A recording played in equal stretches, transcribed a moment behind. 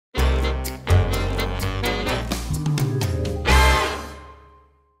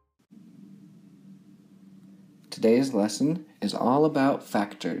today's lesson is all about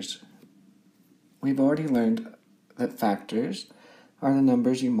factors. We've already learned that factors are the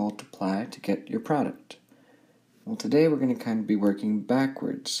numbers you multiply to get your product. Well, today we're going to kind of be working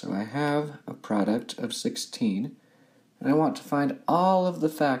backwards. So I have a product of 16, and I want to find all of the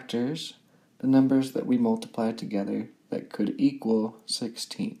factors, the numbers that we multiply together that could equal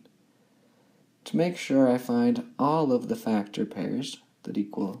 16. To make sure I find all of the factor pairs that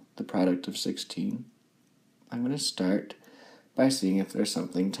equal the product of 16, I'm going to start by seeing if there's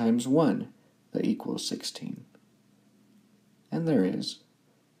something times 1 that equals 16. And there is.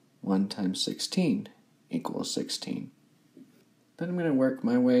 1 times 16 equals 16. Then I'm going to work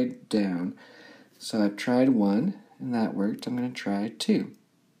my way down. So I've tried 1, and that worked. I'm going to try 2.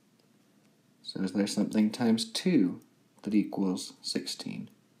 So is there something times 2 that equals 16?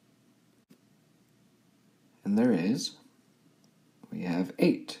 And there is. We have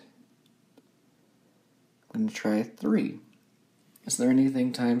 8. I'm going to try 3. Is there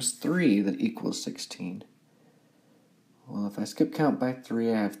anything times 3 that equals 16? Well, if I skip count by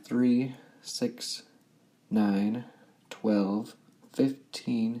 3, I have 3, 6, 9, 12,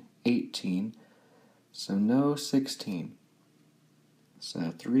 15, 18. So no 16.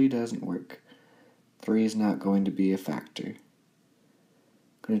 So 3 doesn't work. 3 is not going to be a factor. I'm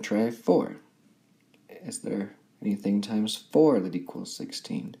going to try 4. Is there anything times 4 that equals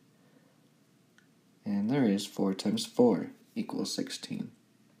 16? And there is. 4 times 4 equals 16.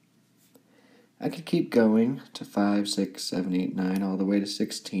 I could keep going to 5, 6, 7, 8, 9, all the way to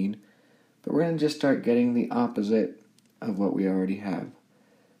 16, but we're going to just start getting the opposite of what we already have.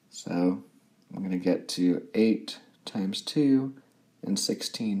 So I'm going to get to 8 times 2 and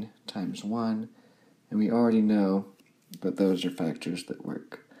 16 times 1, and we already know that those are factors that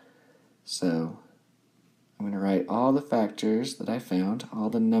work. So I'm going to write all the factors that I found, all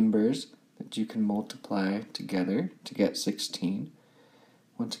the numbers that you can multiply together to get 16.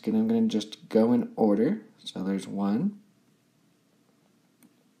 Once again, I'm going to just go in order. So there's 1,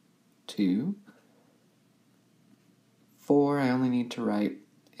 2, 4. I only need to write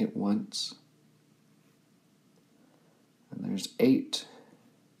it once. And there's 8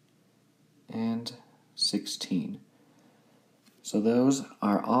 and 16. So those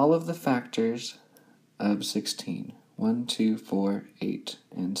are all of the factors of 16. 1, 2, 4, 8,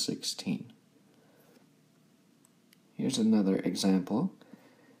 and 16. Here's another example.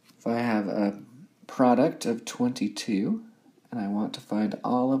 If I have a product of 22, and I want to find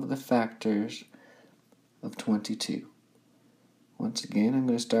all of the factors of 22. Once again, I'm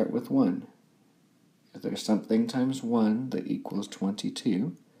going to start with 1. Is there something times 1 that equals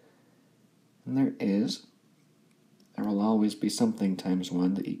 22? And there is. There will always be something times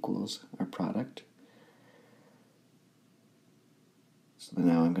 1 that equals our product. So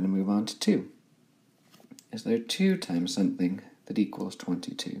now I'm going to move on to 2. Is there 2 times something that equals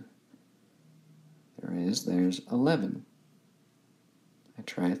 22? There is. There's 11. I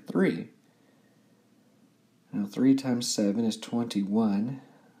try 3. Now 3 times 7 is 21.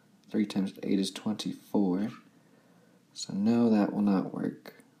 3 times 8 is 24. So no, that will not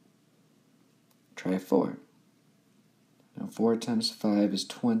work. Try 4. Now 4 times 5 is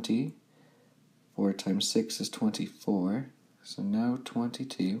 20. 4 times 6 is 24. So no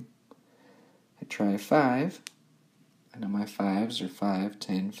 22. I try 5. I know my 5s are 5,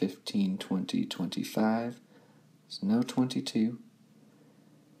 10, 15, 20, 25. So no 22.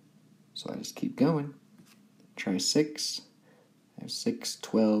 So I just keep going. Try 6. I have 6,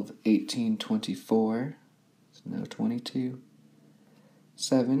 12, 18, 24. So no 22.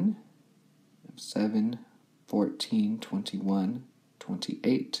 7. I have 7, 14, 21,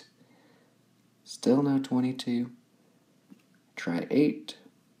 28. Still no 22. Try 8.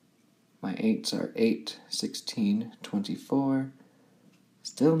 My 8s are 8, 16, 24.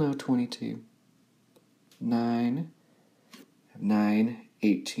 Still no 22. 9. I have 9,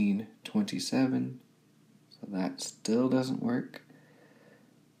 18, 27. So that still doesn't work.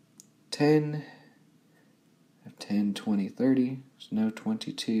 10. I have 10, 20, 30. There's no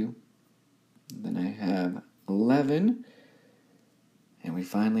 22. And then I have 11. And we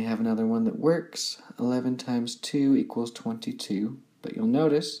finally have another one that works. 11 times 2 equals 22. But you'll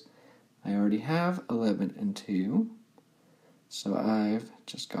notice I already have 11 and 2. So I've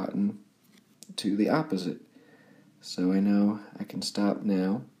just gotten to the opposite. So I know I can stop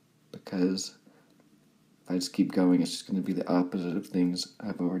now, because if I just keep going, it's just going to be the opposite of things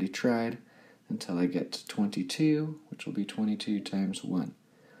I've already tried until I get to 22, which will be 22 times 1.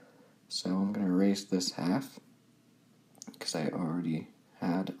 So I'm going to erase this half, because I already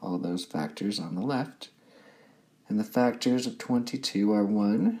had all those factors on the left. And the factors of 22 are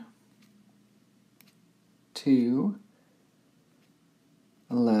 1, 2,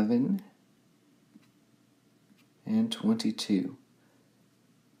 11, and 22.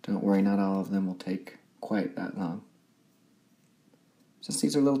 Don't worry, not all of them will take quite that long. Since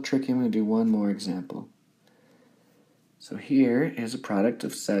these are a little tricky, I'm going to do one more example. So here is a product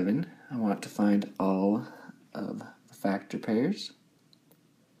of 7. I want to find all of the factor pairs.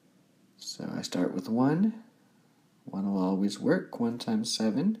 So I start with 1. 1 will always work. 1 times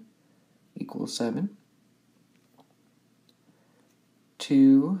 7 equals 7.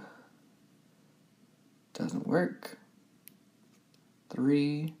 2 doesn't work.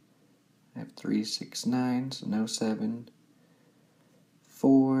 3, I have 3, 6, 9, so no 7.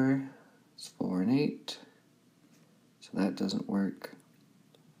 4, it's 4 and 8, so that doesn't work.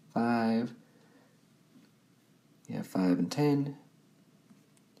 5, you have 5 and 10.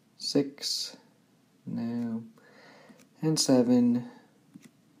 6, no. And 7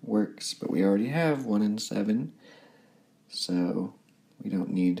 works, but we already have 1 and 7, so we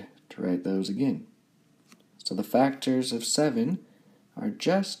don't need to write those again. So the factors of 7 are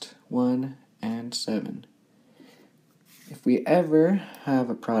just 1 and 7. If we ever have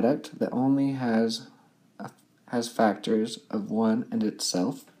a product that only has factors of 1 and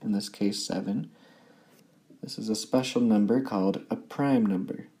itself, in this case 7, this is a special number called a prime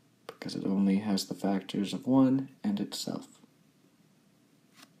number, because it only has the factors of 1 and itself.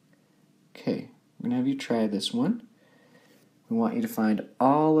 Okay, I'm going to have you try this one. We want you to find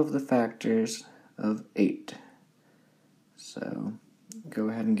all of the factors of 8. So go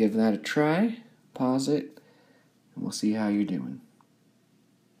ahead and give that a try, pause it, and we'll see how you're doing.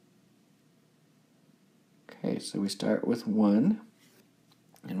 Okay, so we start with 1,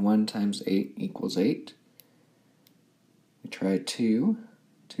 and 1 times 8 equals 8. We try 2.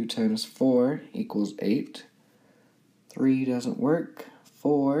 2 times 4 equals 8. 3 doesn't work.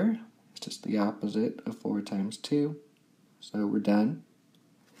 4 is just the opposite of 4 times 2. So we're done.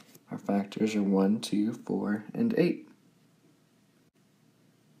 Our factors are 1, 2, 4, and 8.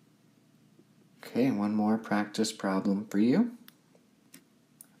 Okay, one more practice problem for you.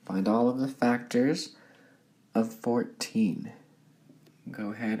 Find all of the factors of 14.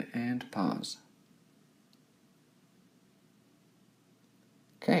 Go ahead and pause.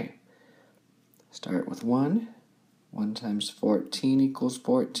 Okay, start with 1. 1 times 14 equals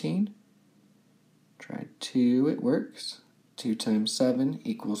 14. Try 2, it works. 2 times 7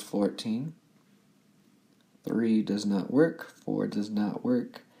 equals 14. 3 does not work. 4 does not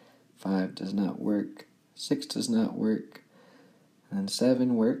work. 5 does not work. 6 does not work. And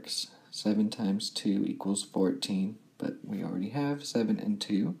 7 works. 7 times 2 equals 14. But we already have 7 and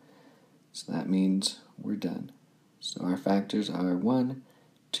 2. So that means we're done. So our factors are 1,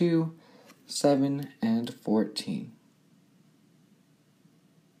 2, 7, and 14.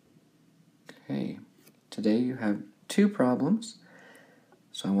 Okay, today you have 2 problems.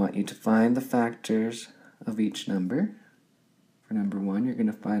 So I want you to find the factors of each number. For number 1, you're going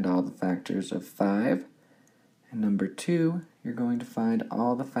to find all the factors of 5. And number 2, you're going to find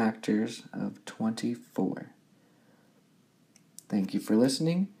all the factors of 24. Thank you for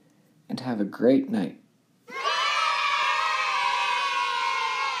listening, and have a great night.